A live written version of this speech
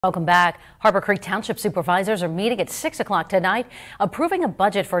Welcome back. Harborcreek Township supervisors are meeting at 6 o'clock tonight, approving a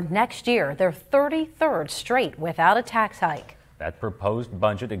budget for next year, their 33rd straight without a tax hike. That proposed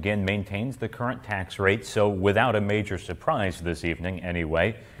budget again maintains the current tax rate, so without a major surprise this evening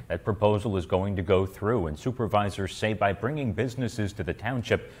anyway, that proposal is going to go through. And supervisors say by bringing businesses to the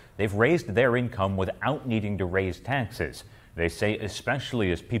township, they've raised their income without needing to raise taxes. They say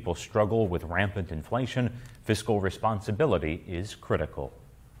especially as people struggle with rampant inflation, fiscal responsibility is critical.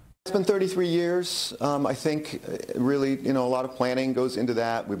 It's been 33 years. I think really, a lot of planning goes into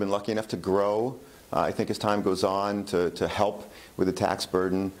that. We've been lucky enough to grow. I think as time goes on to help with the tax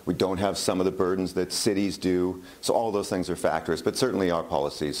burden. We don't have some of the burdens that cities do. So all those things are factors, but certainly our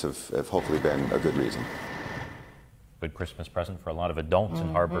policies have hopefully been a good reason. Good Christmas present for a lot of adults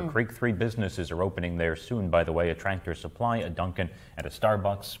in Harborcreek. 3 businesses are opening there soon, by the way, a Tractor Supply, a Dunkin', and a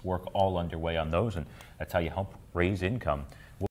Starbucks. Work all underway on those, and that's how you help raise income.